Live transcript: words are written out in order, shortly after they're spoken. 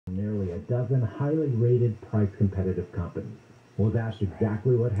dozen highly rated, price-competitive companies. Well, that's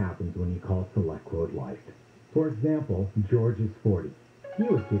exactly what happens when you call Select Quote Light. For example, George is 40. He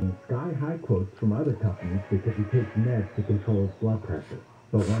was getting sky-high quotes from other companies because he takes meds to control his blood pressure.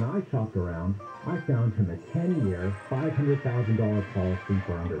 But when I shopped around, I found him a 10-year, $500,000 policy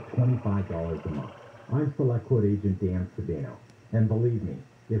for under $25 a month. I'm Select Quote agent Dan Sabino. And believe me,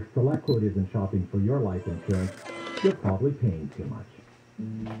 if Select Quote isn't shopping for your life insurance, you're probably paying too much.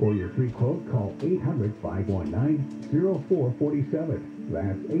 For your free quote, call 800-519-0447.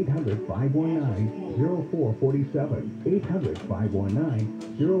 That's 800-519-0447.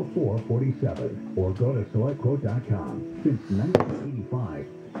 800-519-0447. Or go to selectquote.com. Since 1985,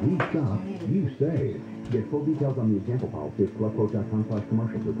 we shop, you save. Get full details on the example policy at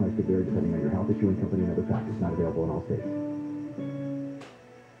selectquote.com/commercials. The price could vary depending on your health, issuing company, and other factors. Not available in all states.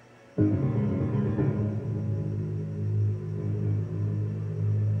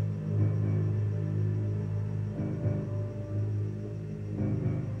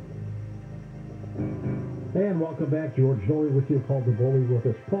 And welcome back. George Noy with you, Paul the Bully with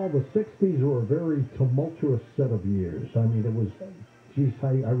us. Paul, the 60s were a very tumultuous set of years. I mean, it was, geez,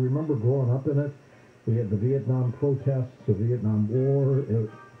 I remember growing up in it. We had the Vietnam protests, the Vietnam War,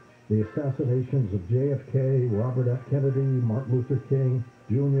 the assassinations of JFK, Robert F. Kennedy, Martin Luther King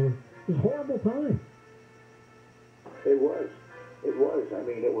Jr. It was a horrible time. It was. It was. I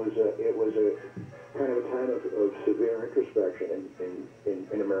mean, it was a kind of a time of severe introspection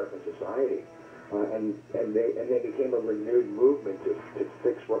in American society. And they became a renewed movement to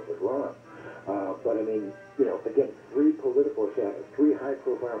fix what was wrong. But I mean, you know, again, three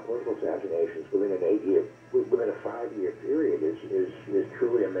high-profile political assassinations within a 5-year period is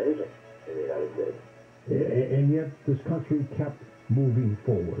truly amazing in the United States. And yet, this country kept moving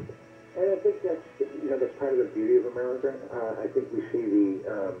forward. And I think that's part of the beauty of America. I think we see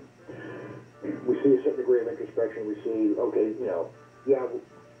a certain degree of introspection. We see, okay, you know, yeah,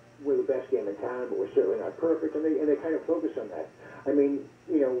 we're the best game in town, but we're certainly not perfect, and they kind of focus on that. I mean,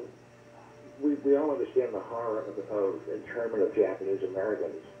 you know, we all understand the horror of internment of Japanese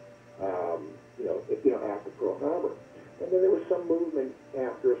Americans, after Pearl Harbor. And then there was some movement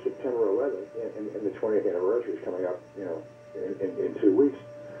after September 11th, and the 20th anniversary is coming up, you know, in 2 weeks,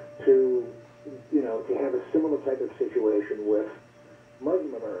 to have a similar type of situation with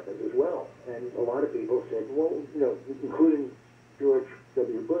Muslim Americans as well. And a lot of people said, well, you know, including George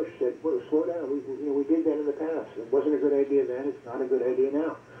W. Bush said, well, slow down. We did that in the past. It wasn't a good idea then. It's not a good idea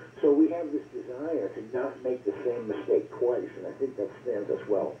now. So we have this desire to not make the same mistake twice, and I think that stands us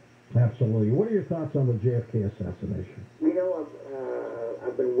well. Absolutely. What are your thoughts on the JFK assassination? You know,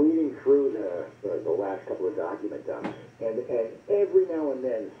 I've been weeding through the last couple of document dumps, and every now and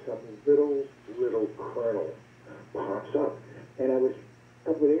then some little kernel pops up. And a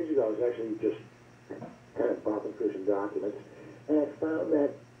couple of days ago, I was actually just kind of bopping through some documents, and I found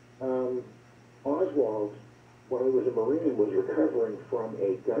that Oswald, while he was a Marine, was recovering from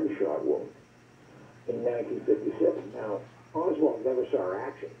a gunshot wound in 1957. Now, Oswald never saw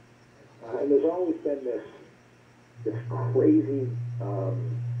action. And there's always been this crazy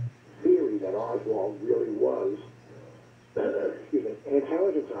theory that Oswald really was an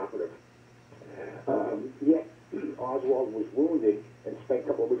intelligence operative. Yet, Oswald was wounded and spent a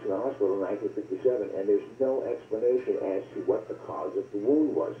couple of weeks in the hospital in 1957, and there's no explanation as to what the cause of the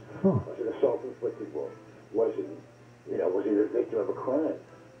wound was. Was it a self-inflicted wound? Was he the victim of a crime?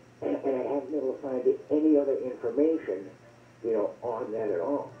 And I haven't been able to find any other information, on that at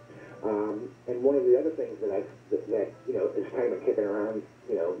all. And one of the other things that is kind of kicking around,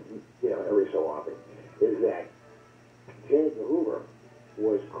 every so often, is that J. Edgar Hoover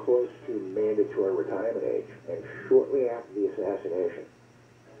was close to mandatory retirement age, and shortly after the assassination,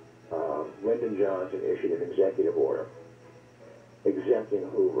 Lyndon Johnson issued an executive order exempting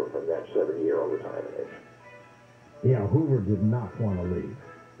Hoover from that 70-year-old retirement age. Yeah, Hoover did not want to leave.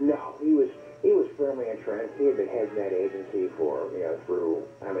 No, he was firmly entrenched. He had been heading that agency for, through,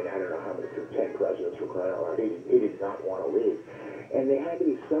 I don't know how many, through 10 presidents for crying out loud. He did not want to leave. And there had to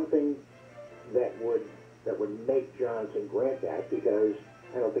be something that would make Johnson grant that, because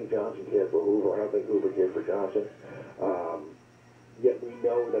I don't think Johnson cared for Hoover. I don't think Hoover cared for Johnson. Yet we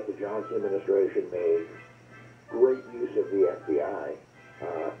know that the Johnson administration made great use of the FBI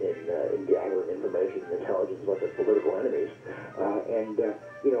in gathering information and intelligence about their political enemies.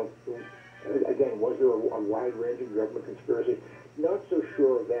 Again, was there a wide-ranging government conspiracy? Not so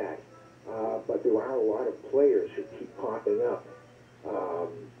sure of that, but there are a lot of players who keep popping up,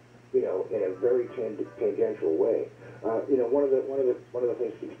 in a very tangential way. One of the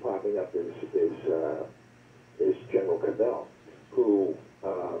things that keeps popping up is General Cabell, who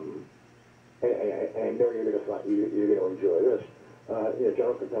know you're going to enjoy this.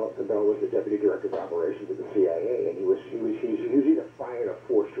 General Cabell was the deputy director of operations at the CIA, and he was either fired or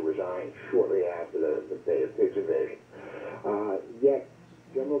forced to resign shortly after the Bay of Pigs invasion. Yet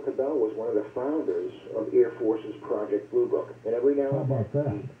General Cabell was one of the founders of Air Force's Project Blue Book, and every now and then, how about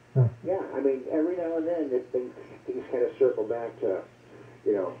that? yeah, I mean, every now and then things kind of circle back to,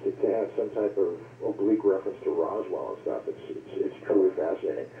 to have some type of oblique reference to Roswell and stuff. It's truly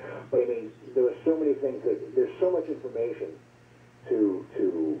fascinating. But I mean, there are so many things there's so much information to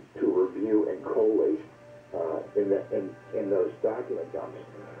review and collate in those document dumps.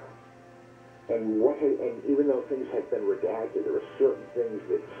 And even though things have been redacted, there are certain things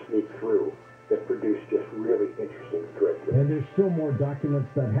that sneak through that produce just really interesting threads. And there's still more documents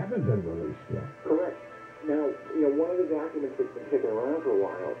that haven't been released yet. Correct. Now, one of the documents that's been kicking around for a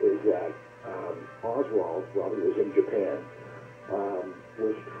while is that Oswald, while he was in Japan,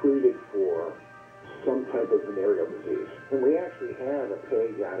 was treated for some type of venereal disease. And we actually have a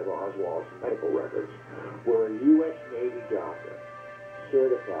page out of Oswald's medical records where a U.S. Navy doctor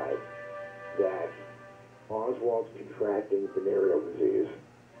certified that Oswald's contracting venereal disease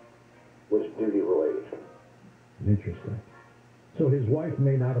was duty-related. Interesting. So his wife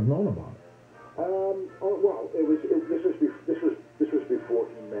may not have known about it. This was before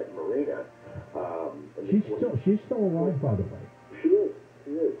he met Marina. She's still alive, by the way. She is.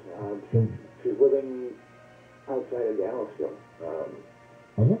 She's living outside of Dallas still.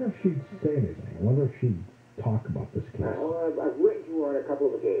 I wonder if she'd say anything. I wonder if she'd talk about this case. I've written to her on a couple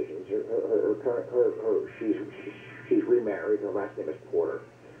of occasions. She's remarried. Her last name is Porter.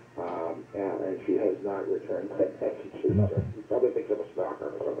 And she has not returned my messages. Nothing. She probably thinks I'm a stalker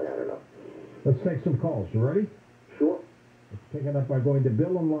or something. I don't know. Let's take some calls. You ready? Sure. Let's pick it up by going to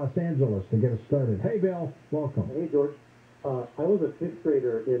Bill in Los Angeles to get us started. Hey, Bill. Welcome. Hey, George. I was a sixth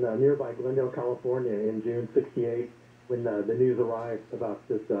grader in nearby Glendale, California in June '68 when the news arrived about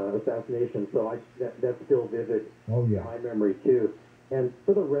this assassination. So that's still vivid in my memory, too. And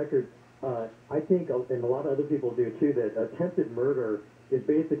for the record, I think, and a lot of other people do, too, that attempted murder is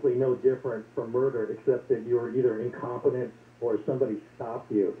basically no different from murder, except that you're either incompetent or somebody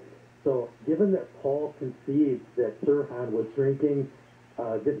stopped you. So given that Paul concedes that Sirhan was drinking,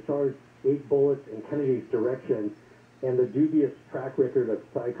 discharged 8 bullets in Kennedy's direction, and the dubious track record of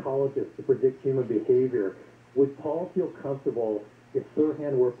psychologists to predict human behavior, would Paul feel comfortable if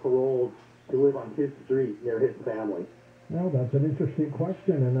Sirhan were paroled to live on his street near his family? Well, that's an interesting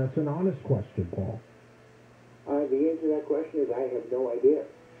question, and that's an honest question, Paul. The answer to that question is I have no idea.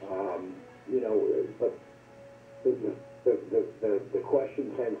 But the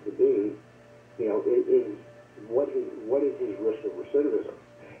question tends to be, what is his risk of recidivism?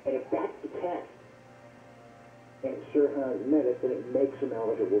 And if that's the test, and Sirhan's met it, then it makes him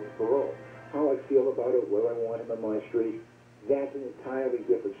eligible for parole. How I feel about it, whether I want him on my street, that's an entirely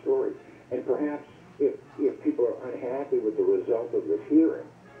different story. And perhaps if people are unhappy with the result of this hearing,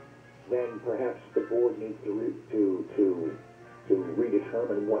 then perhaps the board needs to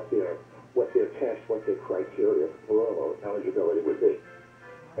redetermine what their test, what their criteria for parole eligibility would be.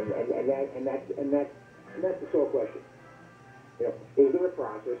 And that's the sole question. Is there a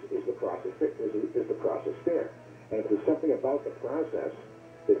process? Is the process fair? And if there's something about the process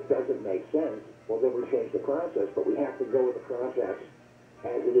that doesn't make sense, well, then we change the process. But we have to go with the process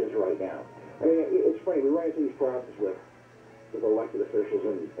as it is right now. I mean, it's funny. We run into these problems with elected officials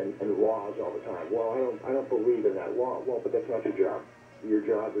and laws all the time. Well, I don't believe in that law. Well, but that's not your job. Your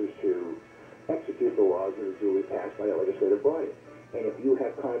job is to execute the laws that are duly passed by a legislative body. And if you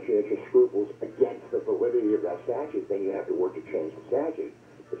have conscientious scruples against the validity of that statute, then you have to work to change the statute.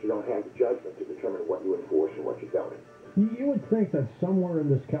 But you don't have the judgment to determine what you enforce and what you don't. You would think that somewhere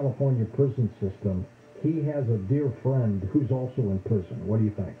in this California prison system, he has a dear friend who's also in prison. What do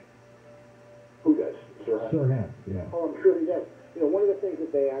you think? Who does? Sirhan, yeah. Oh, I'm sure he does. One of the things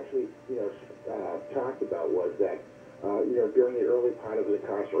that they actually, talked about was that, during the early part of his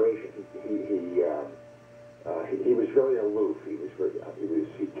incarceration, he was very aloof. He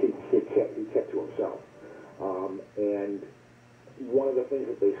kept to himself. And one of the things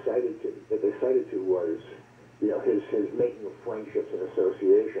that they cited to was, his making of friendships and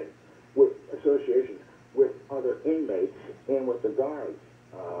associations with other inmates and with the guards.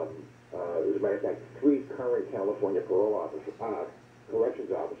 As a matter of fact, 3 current California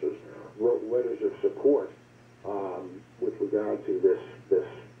corrections officers wrote letters of support with regard to this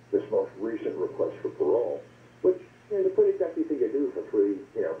most recent request for parole, which is a pretty dusty thing to do for 3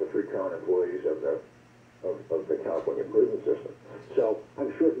 current employees of the California prison system. So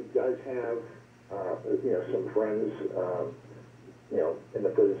I'm sure he does have some friends in the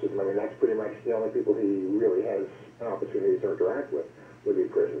prison system. I mean, that's pretty much the only people he really has an opportunity to interact with would be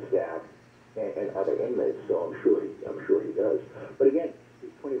prison staff and other inmates. So I'm sure he does. But again,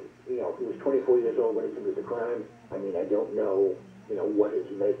 he's 20. He was 24 years old when he committed the crime. I mean, I don't know, what his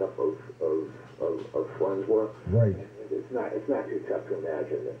makeup of funds were. Right. It's not too tough to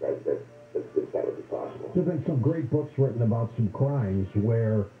imagine that would be possible. There's been some great books written about some crimes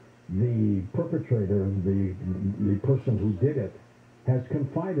where the perpetrator, the person who did it, has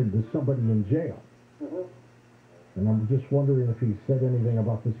confided to somebody in jail. Mm-hmm. And I'm just wondering if he said anything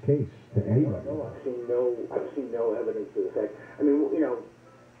about this case to anybody. No, I've seen no evidence to the fact. I mean,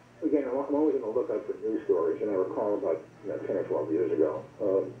 again, I'm always on the lookout for news stories, and I recall about 10 or 12 years ago,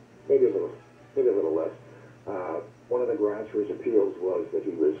 maybe a little less. One of the grounds for his appeals was that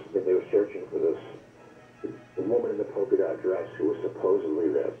they were searching for the woman in the polka dot dress who was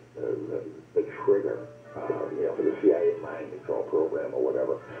supposedly the trigger, for the CIA mind control program or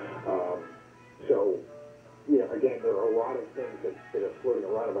whatever. So, again, there are a lot of things that are floating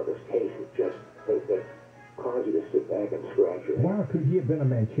around about this case that cause you to sit back and scratch your head. Wow, could he have been a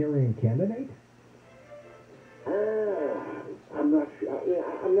Manchurian candidate? I'm not sure.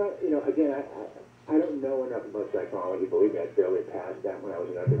 I'm not, again, I don't know enough about psychology. Believe me, I barely passed that when I was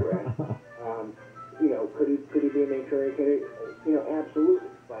an undergrad. Could he be a Manchurian candidate? Absolutely.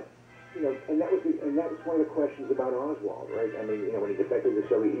 But, and that was one of the questions about Oswald, right? I mean, when he defected to the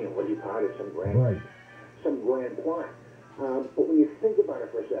Soviet Union, was he part of some grand plot? But when you think about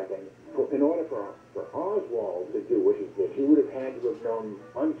it for a second, in order for Oswald to do what he did, he would have had to have known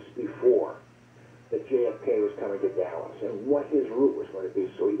months before that JFK was coming to Dallas and what his route was going to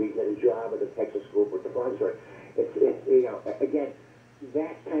be, so he could get a job at the Texas School for Defense. Again,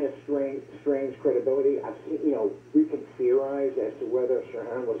 that kind of strange credibility. I've seen, we can theorize as to whether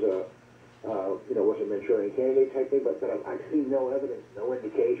Sirhan was a Manchurian candidate type thing, but I've seen no evidence, no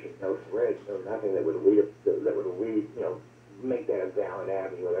indication, no threads, no nothing that would lead, make that a valid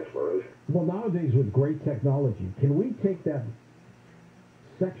avenue of exploration. Well, nowadays with great technology, can we take that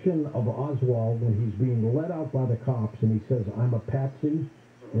section of Oswald when he's being let out by the cops and he says, "I'm a patsy,"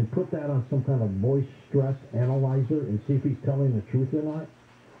 and put that on some kind of voice stress analyzer and see if he's telling the truth or not?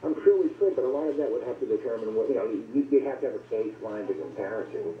 I'm sure we could, but a lot of that would have to determine what, you'd have to have a baseline to compare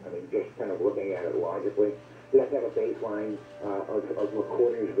it to. I mean, just kind of looking at it logically, you'd have to have a baseline of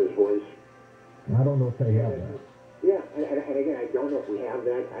recordings of his voice. I don't know if they have that. Yeah, and again, I don't know if we have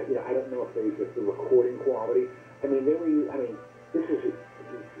that. I don't know if the recording quality. I mean, this is,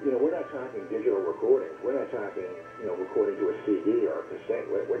 we're not talking digital recordings. We're not talking, recording to a CD or a cassette.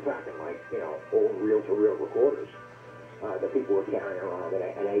 We're talking like, old reel-to-reel recorders that people were carrying around. And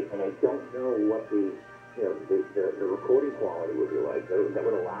I don't know what the recording quality would be like that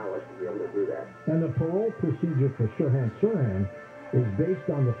would allow us to be able to do that. And the parole procedure for Sirhan is based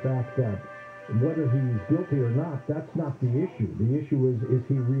on the fact that whether he's guilty or not, that's not the issue. The issue is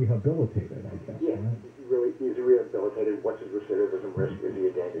he rehabilitated, I guess. Yeah, right? He's rehabilitated. What's his recidivism risk? Is he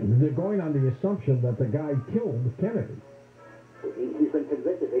a danger? They're going on the assumption that the guy killed Kennedy. He's been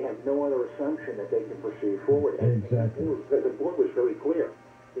convicted. They have no other assumption that they can proceed forward. Exactly. The board was very clear.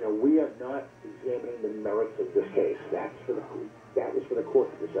 We are not examining the merits of this case. That was for the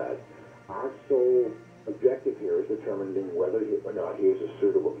court to decide. Our sole objective here is determining whether or not he is a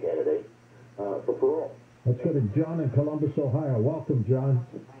suitable candidate for parole. Let's go to John in Columbus, Ohio. Welcome, John.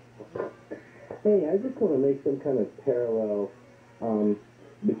 Hey, I just want to make some kind of parallel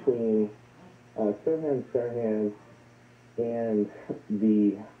between Sirhan and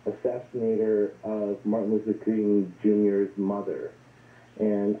the assassinator of Martin Luther King Jr.'s mother.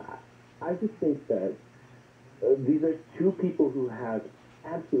 And I just think that these are two people who have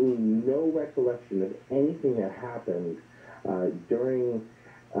absolutely no recollection of anything that happened during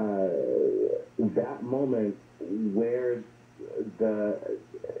that moment where the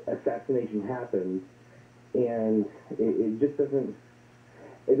assassination happened, and it just doesn't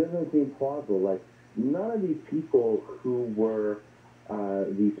seem plausible. Like, none of these people who were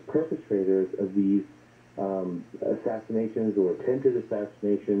these perpetrators of these assassinations or attempted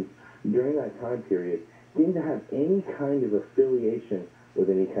assassinations during that time period seem to have any kind of affiliation with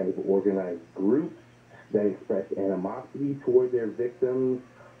any kind of organized groups that express animosity toward their victims,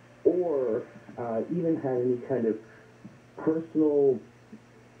 or even had any kind of personal,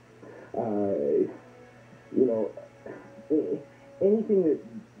 anything that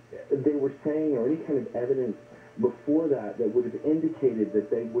they were saying or any kind of evidence before that would have indicated that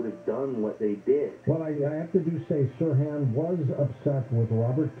they would have done what they did. Well, I have to say Sirhan was upset with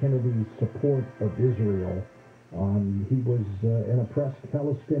Robert Kennedy's support of Israel. He was an oppressed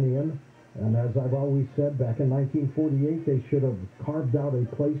Palestinian And as I've always said, back in 1948, they should have carved out a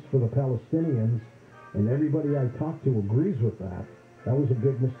place for the Palestinians, and everybody I talk to agrees with that. That was a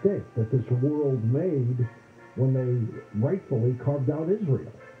big mistake that this world made when they rightfully carved out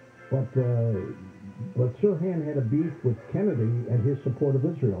Israel. But Sirhan had a beef with Kennedy and his support of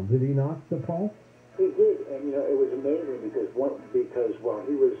Israel. Did he not, Paul? He did, and it was amazing because while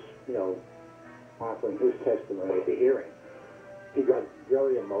he was offering his testimony at the hearing, he got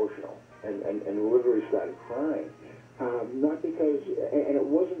very emotional and literally started crying. Not because, and it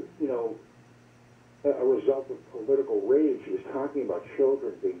wasn't a result of political rage. He was talking about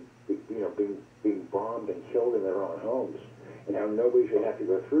children being bombed and killed in their own homes, and how nobody should have to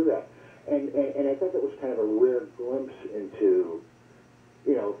go through that. And I thought that was kind of a rare glimpse into,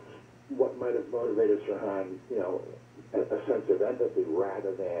 what might have motivated Sirhan, a sense of empathy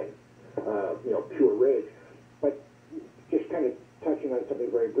rather than, pure rage. But just kind of touching on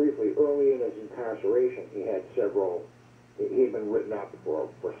something very briefly, early in his incarceration, he had been written up for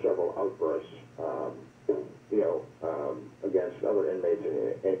several outbursts, against other inmates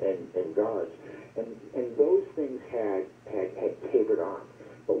and guards. And those things had tapered off.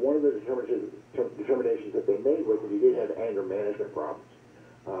 But one of the determinations that they made was that he did have anger management problems,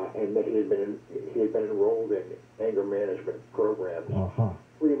 and that he had been enrolled in anger management programs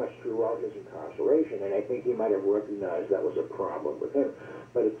pretty much throughout his incarceration. And I think he might have recognized that was a problem with him.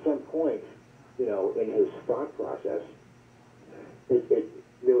 But at some point, in his thought process,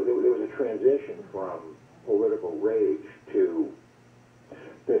 there was a transition from political rage to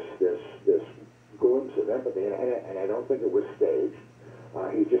this glimpse of empathy, and I don't think it was staged.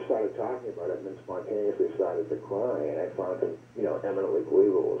 He just started talking about it and then spontaneously started to cry, and I found it, eminently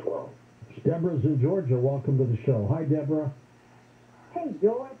believable as well. Deborah's in Georgia. Welcome to the show. Hi, Deborah. Hey,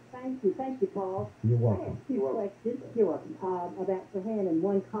 George. Thank you, Paul. You're welcome. I have two questions. You're welcome. About Sirhan and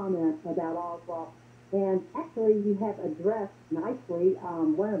one comment about Oswald. And actually, you have addressed nicely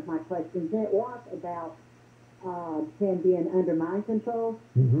one of my questions, and it was about him being under mind control.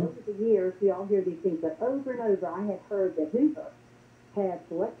 Over the years, we all hear these things, but over and over, I have heard that Hoover had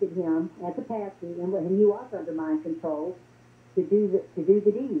selected him as a patsy, and he was under mind control to do the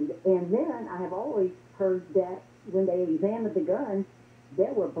deed. And then I have always heard that when they examined the gun,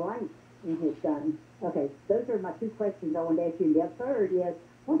 there were blanks in his gun. Okay, those are my two questions I wanted to ask you. The third is,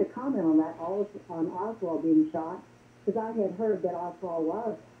 I wanted to comment on that, on Oswald being shot, because I had heard that Oswald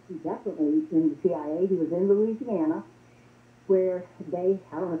was definitely in the CIA. He was in Louisiana, where they,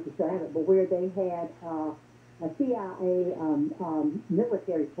 I don't know if you still have it, but where they had a CIA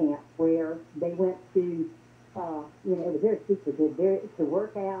military camp where they went to, it was very secretive, to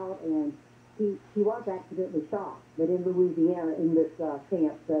work out, and he was accidentally shot, but in Louisiana in this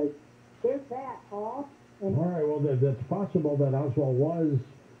camp. So there's that, Paul. And all right, well, that's possible that Oswald was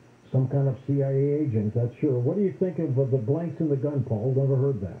some kind of CIA agent, that's sure. What do you think of the blanks in the gun, Paul? Never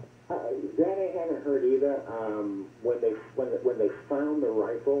heard that. That I haven't heard either. When they found the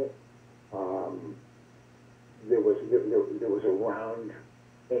rifle, there was a round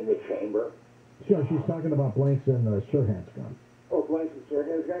in the chamber. Sure, she's talking about blanks in Sirhan's gun. Oh, blanks in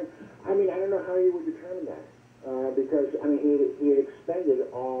Sirhan's gun? I mean, I don't know how you would determine that. Because, I mean, he had expended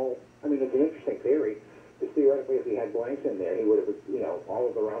all, I mean, it's an interesting theory, because theoretically if he had blanks in there, he would have, all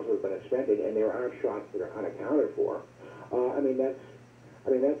of the rounds would have been expended, and there are shots that are unaccounted for.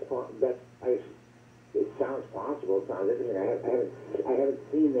 It sounds possible, it sounds interesting. I haven't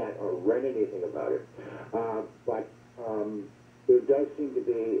seen that or read anything about it. But there does seem to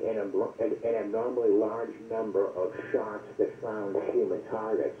be an abnormally large number of shots that found human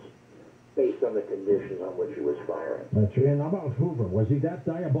targets based on the conditions on which he was firing. That's true. And how about Hoover? Was he that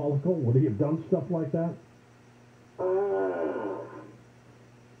diabolical? Would he have done stuff like that?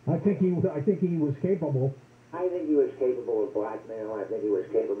 I think he was capable. I think he was capable of blackmail. I think he was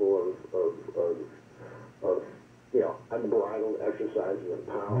capable of unbridled exercises of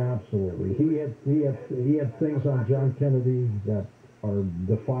power. Absolutely. He had things on John Kennedy that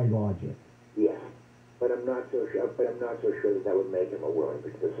defy logic. Yes, but I'm not so sure. That would make him a willing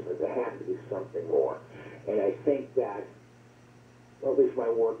participant. There has to be something more, and I think that, well, at least my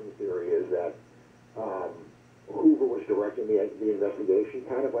working theory is that Hoover was directing the investigation,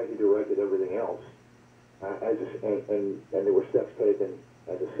 kind of like he directed everything else, and there were steps taken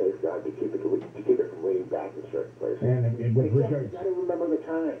as a safeguard to keep it from leading back to certain places. And with regards, you got to remember the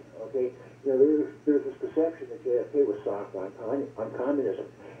time, okay? There's this perception that JFK was soft on communism,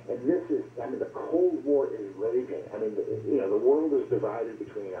 and the Cold War is raging. I mean, the world is divided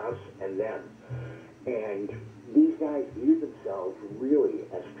between us and them, And these guys view themselves really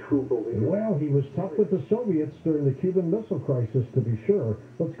as true believers. Well, he was tough with the Soviets during the Cuban Missile Crisis, to be sure.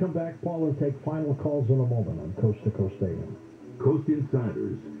 Let's come back, Paul, and take final calls in a moment on Coast to Coast AM. Coast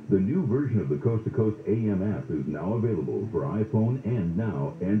Insiders, the new version of the Coast to Coast AM app, is now available for iPhone and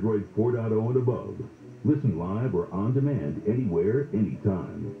now Android 4.0 and above. Listen live or on demand anywhere,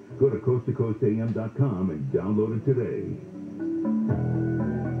 anytime. Go to coasttocoastam.com and download it today.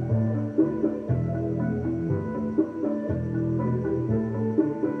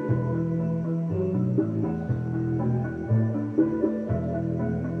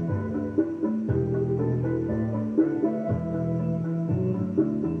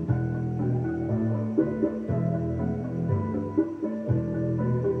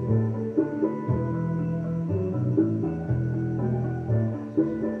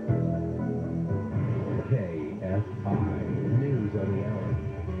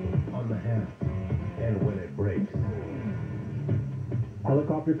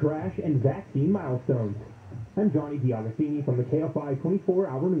 Helicopter crash and vaccine milestones. I'm Johnny D'Agostini from the KFI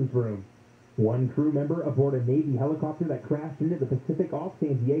 24-hour newsroom. One crew member aboard a Navy helicopter that crashed into the Pacific off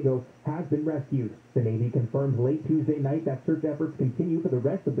San Diego has been rescued. The Navy confirmed late Tuesday night that search efforts continue for the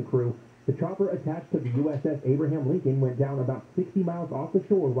rest of the crew. The chopper attached to the USS Abraham Lincoln went down about 60 miles off the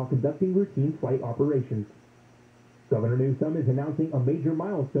shore while conducting routine flight operations. Governor Newsom is announcing a major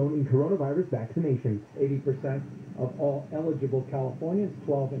milestone in coronavirus vaccinations. 80% of all eligible Californians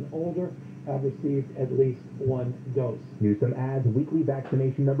 12 and older have received at least one dose. Newsom adds weekly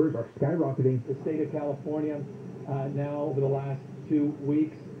vaccination numbers are skyrocketing. The state of California now over the last 2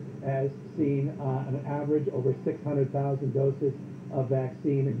 weeks has seen an average over 600,000 doses of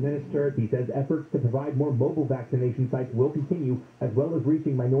vaccine administered. He says efforts to provide more mobile vaccination sites will continue, as well as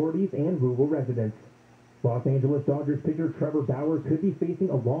reaching minorities and rural residents. Los Angeles Dodgers pitcher Trevor Bauer could be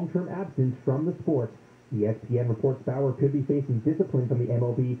facing a long-term absence from the sport. ESPN reports Bauer could be facing discipline from the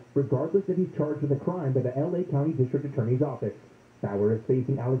MLB, regardless if he's charged with a crime by the LA County District Attorney's Office. Bauer is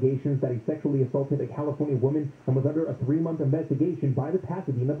facing allegations that he sexually assaulted a California woman and was under a 3-month investigation by the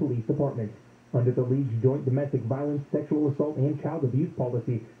Pasadena Police Department. Under the league's joint domestic violence, sexual assault, and child abuse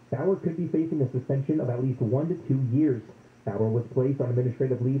policy, Bauer could be facing a suspension of at least 1 to 2 years. Bauer was placed on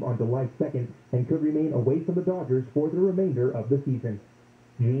administrative leave on July 2nd and could remain away from the Dodgers for the remainder of the season.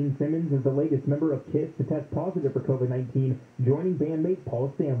 Gene Timmins is the latest member of KISS to test positive for COVID-19, joining bandmate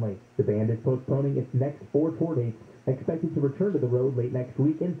Paul Stanley. The band is postponing its next 4 tour dates, expected to return to the road late next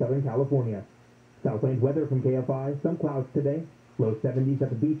week in Southern California. Southland weather from KFI, some clouds today, low 70s at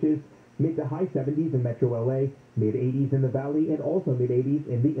the beaches, mid to high 70s in Metro LA, mid 80s in the Valley, and also mid 80s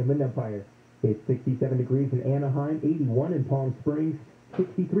in the Inland Empire. It's 67 degrees in Anaheim, 81 in Palm Springs,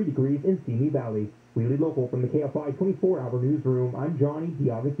 63 degrees in Simi Valley. Weekly Local from the KFI 24-hour newsroom, I'm Johnny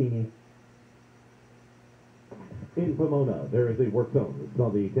D'Agostini. In Pomona, there is a work zone. It's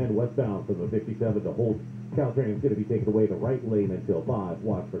on the 10 westbound from the 57 to Holt. Caltrain is going to be taken away to right lane until 5.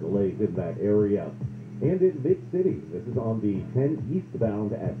 Watch for delays in that area. And in Mid-City, this is on the 10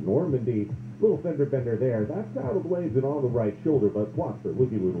 eastbound at Normandy. Little fender bender there. That's out of lanes and on the right shoulder, but watch for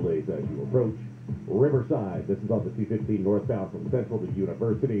looky-loo delays as you approach. Riverside, this is on the 215 northbound from Central to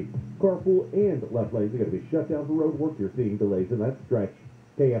University. Carpool and left lanes are going to be shut down for road work. You're seeing delays in that stretch.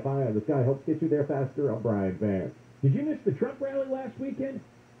 KFI on the Sky helps get you there faster. I'm Brian Vance. Did you miss the Trump rally last weekend?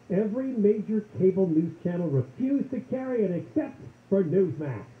 Every major cable news channel refused to carry it except for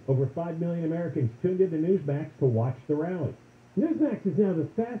Newsmax. Over 5 million Americans tuned into Newsmax to watch the rally. Newsmax is now the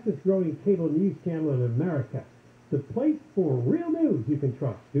fastest-growing cable news channel in America. The place for real news you can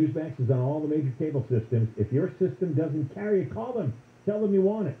trust. Newsmax is on all the major cable systems. If your system doesn't carry it, call them. Tell them you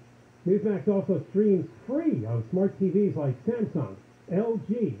want it. Newsmax also streams free on smart TVs like Samsung,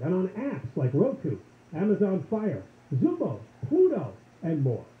 LG, and on apps like Roku, Amazon Fire, Zumo, Pluto, and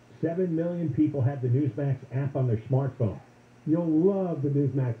more. 7 million people have the Newsmax app on their smartphone. You'll love the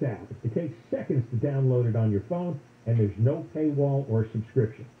Newsmax app. It takes seconds to download it on your phone, and there's no paywall or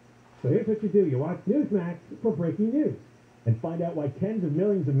subscription. So here's what you do. You watch Newsmax for breaking news and find out why tens of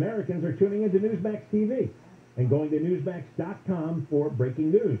millions of Americans are tuning into Newsmax TV and going to Newsmax.com for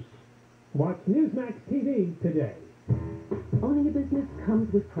breaking news. Watch Newsmax TV today. Owning a business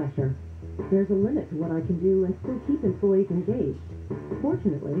comes with pressure. There's a limit to what I can do and still keep employees engaged.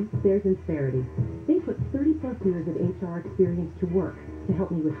 Fortunately, there's Insperity. They put 30-plus years of HR experience to work to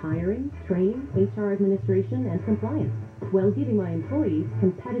help me with hiring, training, HR administration, and compliance, while giving my employees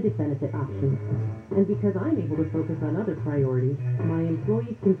competitive benefit options. And because I'm able to focus on other priorities, my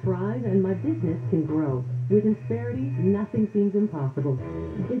employees can thrive and my business can grow. With Insperity, nothing seems impossible.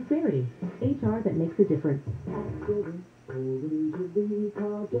 Insperity, HR that makes a difference. Hey,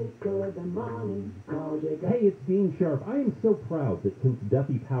 it's Dean Sharp. I am so proud that since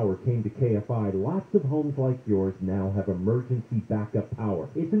Duffy Power came to KFI, lots of homes like yours now have emergency backup power.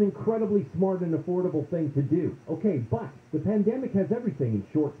 It's an incredibly smart and affordable thing to do. Okay, but the pandemic has everything in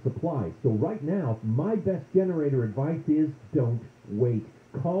short supply, so right now, my best generator advice is don't wait.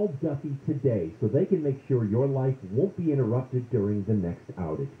 Call Duffy today so they can make sure your life won't be interrupted during the next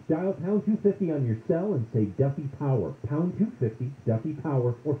outage. Dial pound 250 on your cell and say Duffy Power. Pound 250 Duffy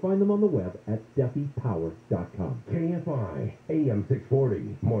Power, or find them on the web at duffypower.com. KFI AM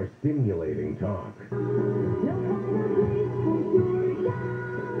 640, more stimulating talk.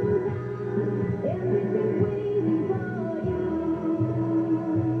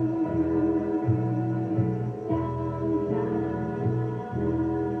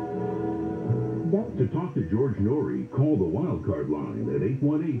 To talk to George Norrie, call the wildcard line at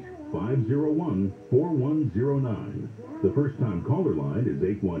 818-501-4109. The first-time caller line is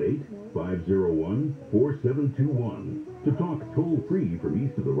 818-501-4721. To talk toll-free from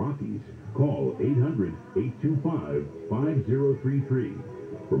east of the Rockies, call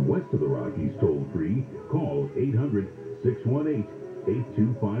 800-825-5033. From west of the Rockies toll-free, call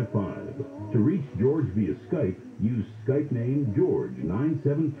 800-618-8255. To reach George via Skype, use Skype name George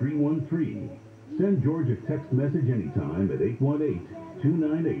 97313. Send George a text message anytime at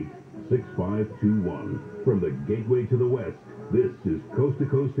 818-298-6521. From the gateway to the west, this is Coast to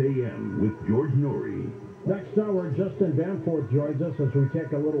Coast AM with George Norrie. Next hour, Justin Danforth joins us as we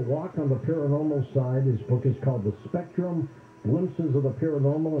take a little walk on the paranormal side. His book is called The Spectrum, Glimpses of the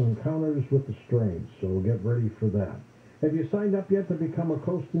Paranormal and Encounters with the Strange. So get ready for that. Have you signed up yet to become a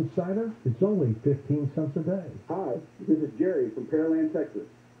Coast Insider? It's only 15 cents a day. Hi, this is Jerry from Pearland, Texas.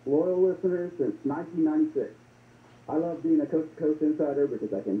 Loyal listener since 1996. I love being a Coast to Coast Insider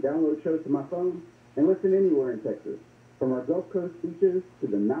because I can download shows to my phone and listen anywhere in Texas, from our Gulf Coast beaches to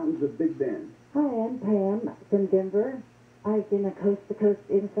the mountains of Big Bend. Hi, I'm Pam from Denver. I've been a Coast to Coast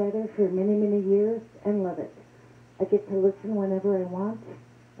Insider for many, many years and love it. I get to listen whenever I want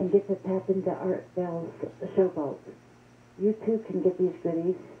and get to tap into Art Bell's showboat. You too can get these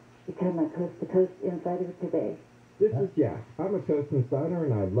goodies. Become a Coast to Coast Insider today. This is Jack. I'm a Coast Insider,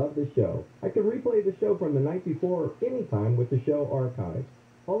 and I love the show. I can replay the show from the night before or anytime with the show archives.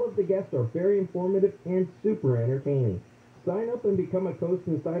 All of the guests are very informative and super entertaining. Sign up and become a Coast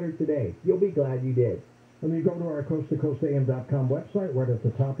Insider today. You'll be glad you did. When you go to our coasttocoastam.com website, right at the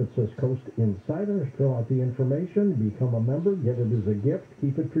top it says Coast Insider. Fill out the information, become a member, get it as a gift,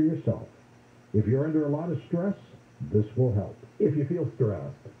 keep it for yourself. If you're under a lot of stress, this will help. If you feel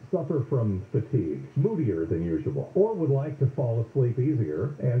stressed, suffer from fatigue, moodier than usual, or would like to fall asleep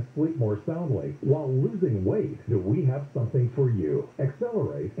easier and sleep more soundly while losing weight, we have something for you.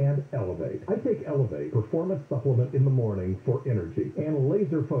 Accelerate and Elevate. I take Elevate Performance Supplement in the morning for energy and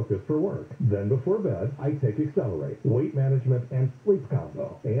laser focus for work. Then before bed, I take Accelerate, weight management and sleep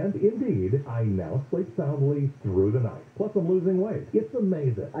combo. And indeed, I now sleep soundly through the night. Plus I'm losing weight. It's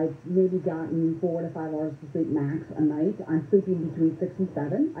amazing. I've maybe gotten 4 to 5 hours of sleep max a night. I'm sleeping between 6 and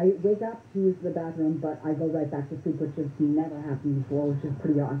 7. I wake up to use the bathroom, but I go right back to sleep, which has never happened before, which is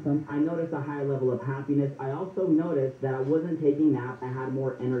pretty awesome. I noticed a higher level of happiness. I also noticed that I wasn't taking naps. I had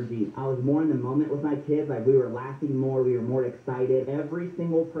more energy. I was more in the moment with my kids. Like, we were laughing more. We were more excited. Every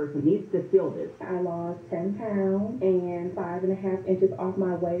single person needs to feel this. I lost 10 pounds and 5.5 inches off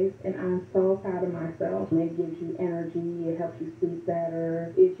my waist, and I'm so proud of myself. It gives you energy. It helps you sleep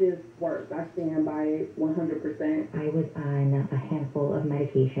better. It just works. I stand by it 100%. I was on a handful of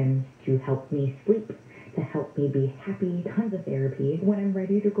medications to help me sleep, to help me be happy, tons of therapy. When I'm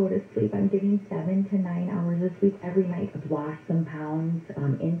ready to go to sleep, I'm getting 7 to 9 hours of sleep every night. I've lost some pounds,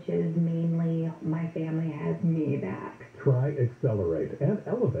 inches mainly. My family has me back. Try Accelerate and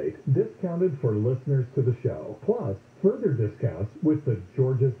Elevate, discounted for listeners to the show. Plus, further discounts with the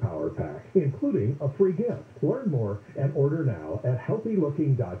George's Power Pack, including a free gift. Learn more and order now at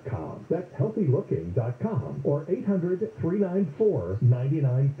healthylooking.com. That's healthylooking.com or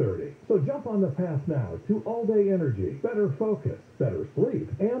 800-394-9930. So jump on the path now to all-day energy, better focus, better sleep,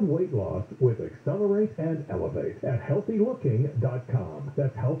 and weight loss with Accelerate and Elevate at healthylooking.com.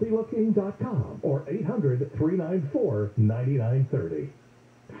 That's healthylooking.com or 800-394-9930.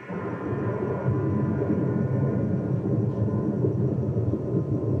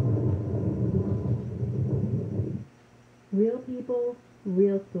 Real people,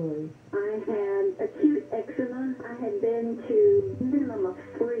 real stories. I had acute eczema. I had been to a minimum of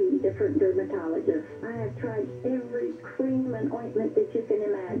 3 different different dermatologists. I have tried every cream and ointment that you can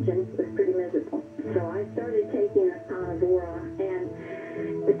imagine. It was pretty miserable. So I started taking a carnivora, and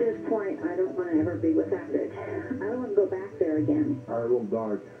at this point, I don't want to ever be without it. I don't want to go back there again. Our little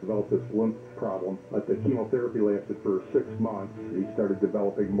dog developed this lymph problem. But the chemotherapy lasted for 6 months. He started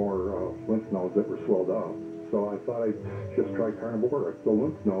developing more lymph nodes that were swelled up. So I thought I'd just try carnivora. The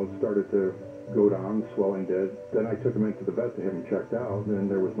lymph nodes started to go down, swelling did. Then I took him into the vet to have him checked out,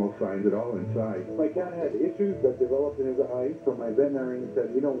 and there was no signs at all inside. My cat had issues that developed in his eye, so my veterinarian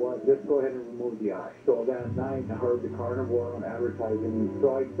said, you know what, just go ahead and remove the eye. So that night, I heard the carnivore on advertising,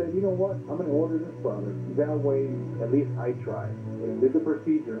 so I said, you know what, I'm going to order this product. That way, at least I tried. They did the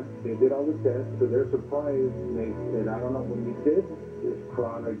procedure, they did all the tests, to their surprise, they said, I don't know what you did, this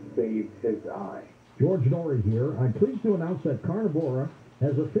product saved his eye. George Norrie here. I'm pleased to announce that Carnivora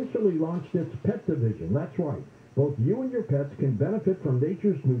has officially launched its pet division. That's right. Both you and your pets can benefit from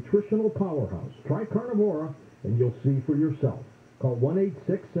nature's nutritional powerhouse. Try Carnivora, and you'll see for yourself. Call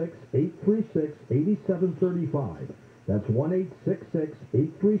 1-866-836-8735. That's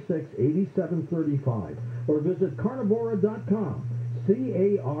 1-866-836-8735. Or visit carnivora.com.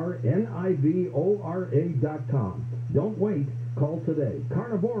 carnivora.com. Don't wait. Call today.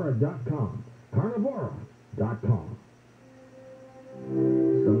 Carnivora.com. Carnivora.com.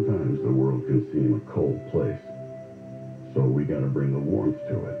 Sometimes the world can seem a cold place, so we gotta bring the warmth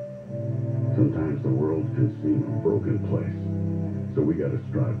to it. Sometimes the world can seem a broken place, so we gotta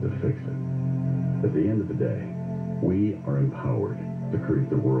strive to fix it. At the end of the day, we are empowered to create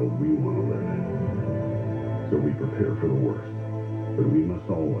the world we want to live in. So we prepare for the worst, but we must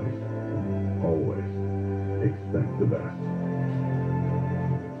always, always expect the best.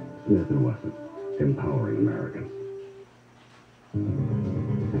 Smith & Wesson, empowering Americans.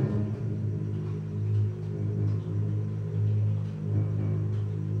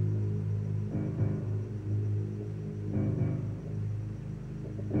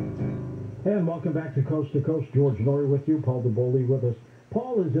 And welcome back to Coast. George Norrie with you, Paul DeBoli with us.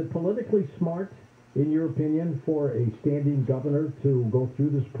 Paul, is it politically smart, in your opinion, for a standing governor to go through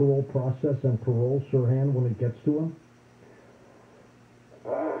this parole process and parole Sirhan when it gets to him?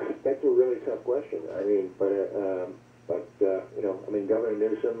 That's a really tough question. I mean, Governor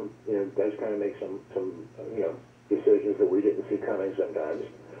Newsom, does kind of make some decisions that we didn't see coming sometimes.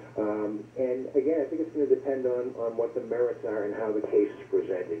 And again, I think it's going to depend on what the merits are and how the case is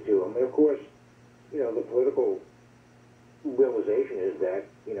presented to him. And of course, the political realization is that,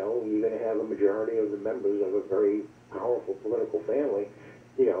 you're going to have a majority of the members of a very powerful political family,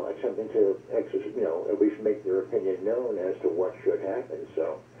 attempting to at least make their opinion known as to what should happen.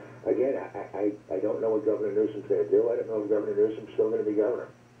 So, again, I don't know what Governor Newsom's going to do. I don't know if Governor Newsom's still going to be governor.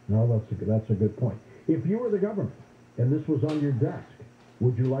 No, that's a good point. If you were the governor and this was on your desk,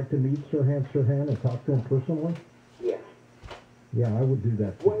 would you like to meet Sirhan and talk to him personally? Yes. Yeah, I would do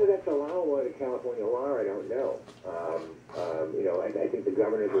that too. Whether that's allowable under California law, I don't know. I think the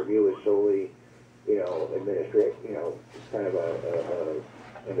governor's review is solely, administrative, kind of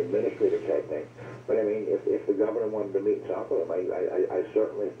an administrative type thing. But I mean, if the governor wanted to meet and talk with him, I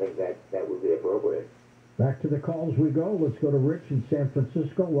certainly think that would be appropriate. Back to the calls we go. Let's go to Rich in San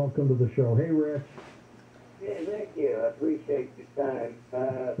Francisco. Welcome to the show. Hey, Rich. Yeah, thank you. I appreciate your time.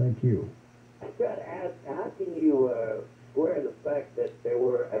 Thank you. I've got to ask, how can you square the fact that there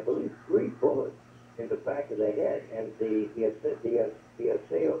were, I believe, 3 bullets in the back of the head, and the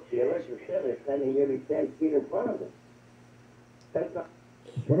electrician is standing nearly 10 feet in front of him? That's not...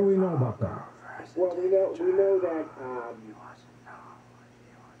 What do we know about that? Well, we know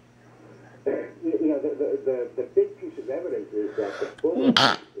that the big piece of evidence is that the bullet,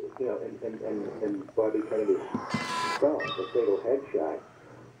 in Bobby Kennedy's skull, the fatal headshot,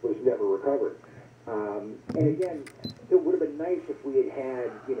 was never recovered. And again, it would have been nice if we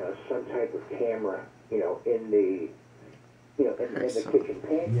had some type of camera, in the in the kitchen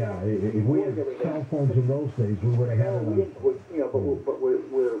pantry. Yeah, if we had cell phones in those days, we would have had it on. But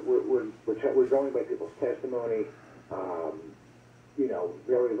we're going by people's testimony.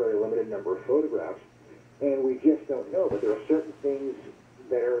 Very, very limited number of photographs, and we just don't know. But there are certain things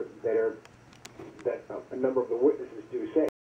that a number of the witnesses do say.